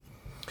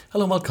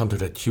Hello and welcome to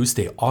the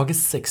Tuesday,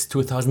 August 6,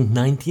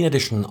 2019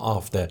 edition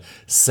of the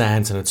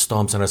SANS and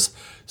Storm Center's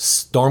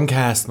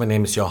StormCast. My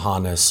name is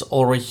Johannes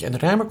Ulrich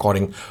and I'm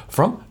recording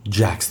from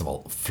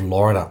Jacksonville,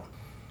 Florida.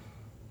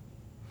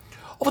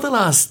 Over the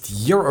last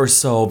year or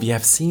so, we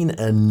have seen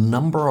a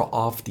number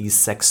of these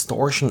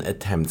sextortion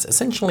attempts,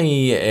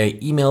 essentially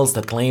emails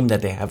that claim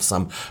that they have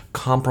some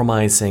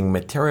compromising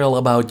material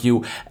about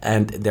you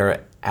and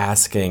they're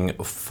asking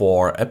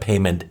for a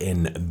payment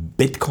in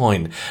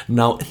Bitcoin.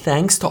 Now,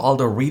 thanks to all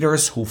the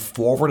readers who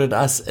forwarded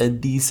us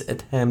these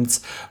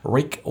attempts,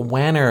 Rick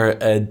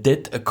Wanner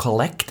did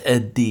collect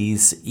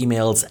these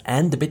emails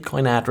and the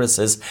Bitcoin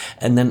addresses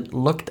and then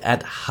looked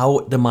at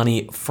how the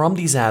money from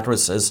these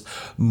addresses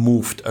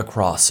moved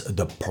across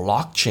the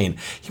blockchain.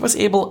 He was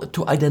able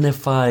to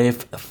identify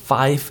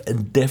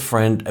 5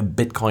 different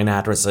Bitcoin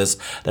addresses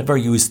that were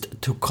used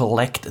to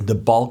collect the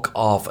bulk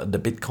of the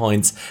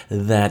Bitcoins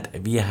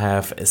that we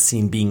have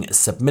seen being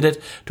submitted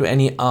to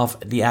any of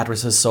the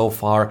addresses so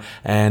far,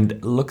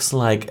 and looks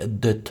like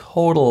the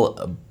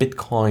total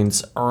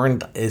Bitcoins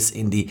earned is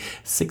in the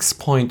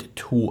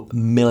 6.2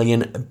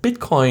 million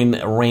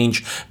Bitcoin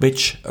range,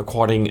 which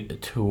according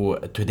to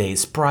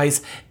today's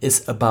price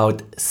is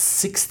about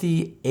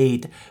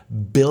 68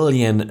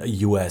 billion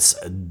US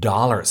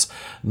dollars.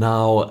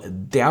 Now,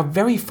 they are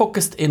very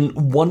focused in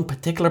one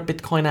particular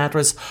Bitcoin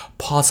address,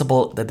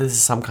 possible that this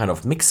is some kind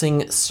of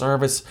mixing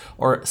service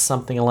or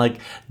something like.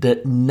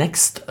 The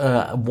next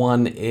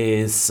one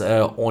is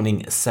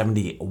owning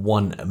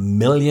 71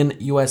 million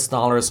US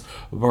dollars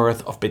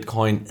worth of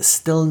Bitcoin.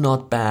 Still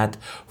not bad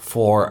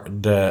for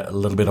the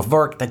little bit of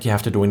work that you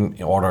have to do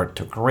in order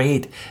to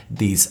create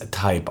these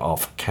type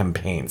of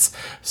campaigns.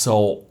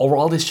 So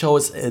overall, this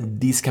shows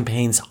these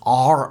campaigns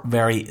are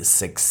very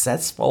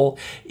successful,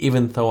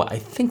 even though I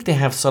think they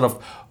have sort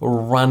of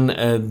run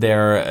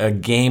their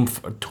game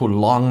for too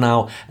long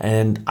now,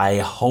 and I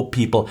hope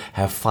people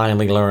have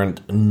finally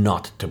learned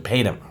not to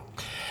pay them.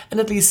 And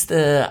at least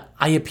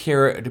I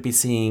appear to be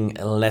seeing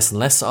less and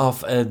less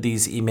of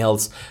these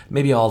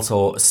emails.Maybe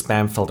also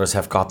spam filters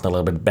have gotten a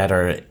little bit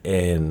better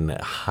in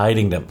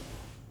hiding them.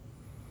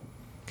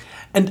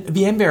 And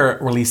VMware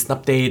released an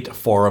update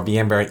for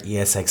VMware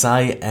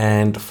ESXi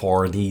and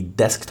for the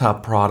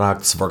desktop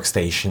products,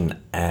 Workstation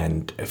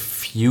and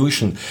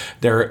Fusion.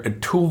 There are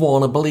 2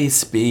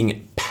 vulnerabilities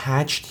being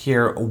patched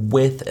here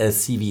with a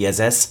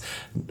CVSS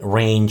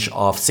range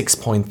of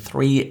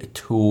 6.3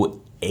 to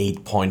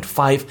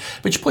 8.5,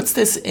 which puts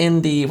this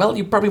in the, well,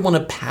 you probably want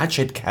to patch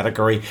it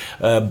category,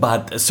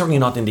 but certainly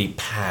not in the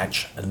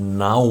patch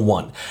now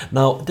one.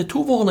 Now, the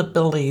 2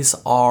 vulnerabilities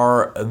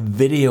are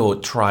video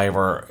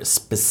driver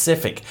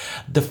specific.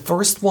 The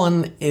first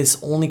one is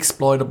only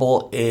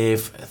exploitable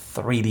if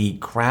 3D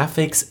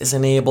graphics is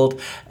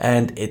enabled,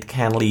 and it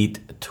can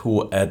lead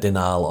to a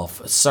denial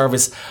of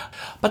service,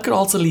 but could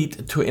also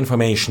lead to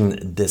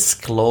information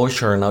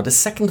disclosure. Now, the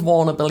second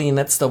vulnerability, and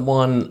that's the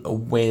one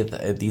with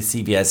the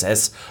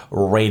CVSS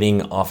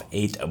rating of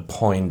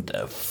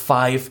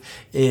 8.5,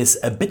 is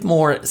a bit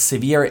more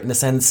severe in the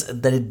sense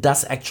that it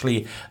does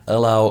actually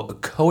allow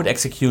code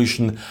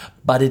execution,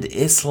 but it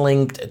is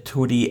linked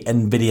to the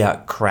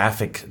NVIDIA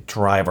graphic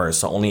driver.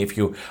 So only if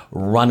you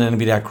run an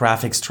NVIDIA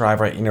graphics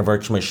driver in your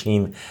virtual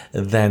machine,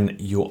 then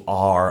you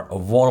are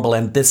vulnerable.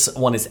 And this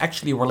one is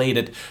actually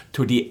related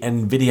to the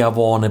NVIDIA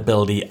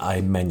vulnerability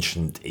I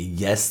mentioned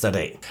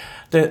yesterday.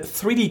 The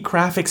 3D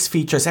graphics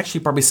feature is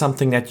actually probably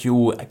something that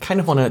you kind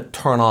of want to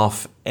turn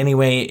off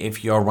anyway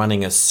if you're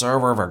running a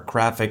server where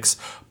graphics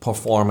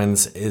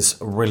performance is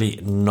really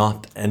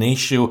not an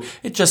issue.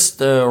 It just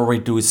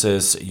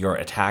reduces your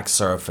attack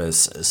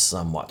surface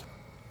somewhat.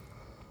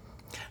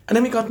 And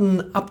then we got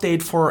an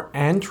update for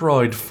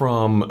Android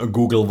from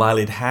Google. While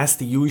it has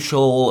the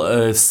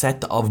usual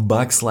set of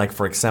bugs, like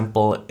for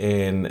example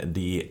in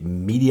the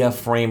media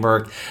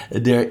framework,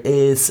 there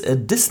is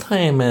this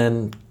time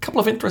a couple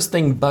of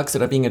interesting bugs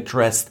that are being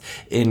addressed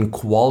in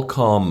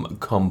Qualcomm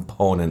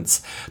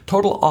components.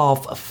 Total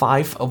of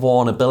 5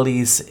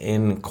 vulnerabilities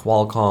in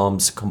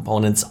Qualcomm's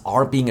components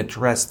are being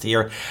addressed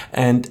here,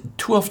 and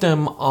 2 of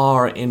them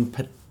are in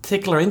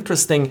particular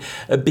interesting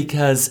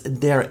because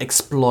they're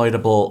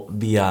exploitable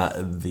via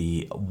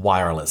the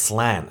wireless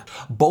LAN.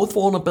 Both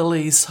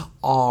vulnerabilities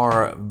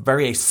are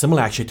very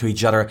similar actually to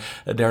each other.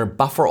 They're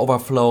buffer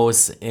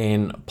overflows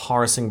in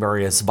parsing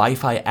various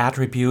Wi-Fi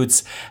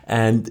attributes,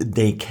 and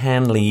they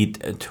can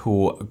lead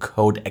to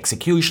code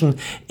execution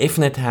if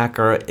an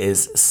attacker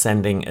is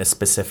sending a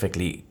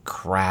specifically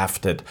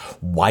crafted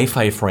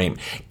Wi-Fi frame.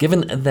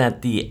 Given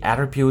that the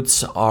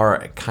attributes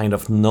are kind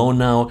of known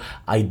now,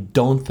 I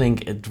don't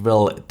think it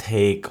will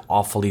take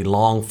awfully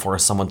long for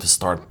someone to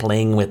start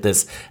playing with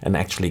this and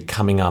actually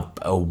coming up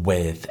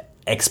with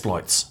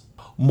exploits.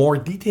 More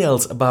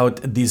details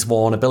about these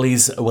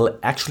vulnerabilities will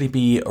actually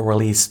be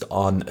released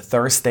on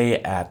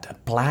Thursday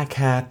at Black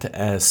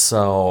Hat,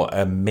 so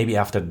maybe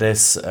after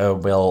this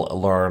we'll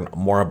learn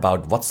more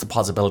about what's the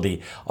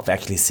possibility of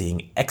actually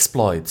seeing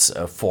exploits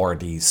for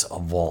these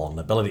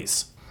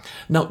vulnerabilities.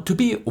 Now, to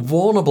be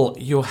vulnerable,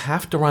 you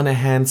have to run a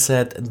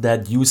handset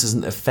that uses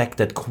an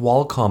affected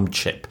Qualcomm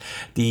chip.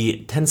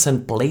 The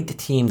Tencent Blade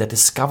team that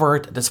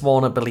discovered this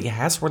vulnerability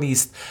has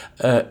released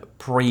a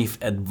brief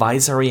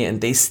advisory,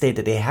 and they state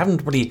that they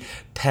haven't really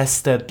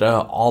tested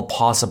all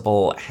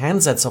possible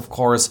handsets, of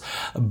course,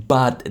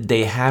 but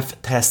they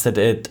have tested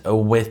it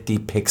with the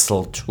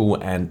Pixel 2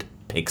 and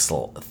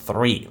Pixel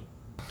 3.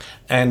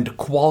 And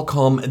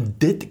Qualcomm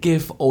did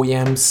give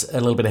OEMs a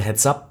little bit of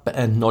heads up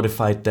and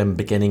notified them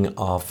beginning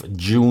of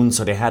June.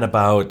 So they had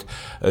about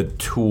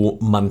 2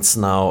 months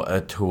now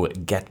to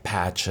get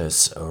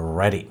patches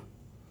ready.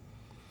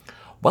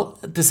 Well,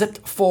 this is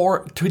it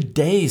for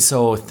today.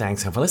 So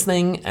thanks for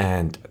listening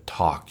and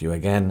talk to you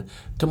again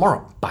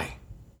tomorrow. Bye.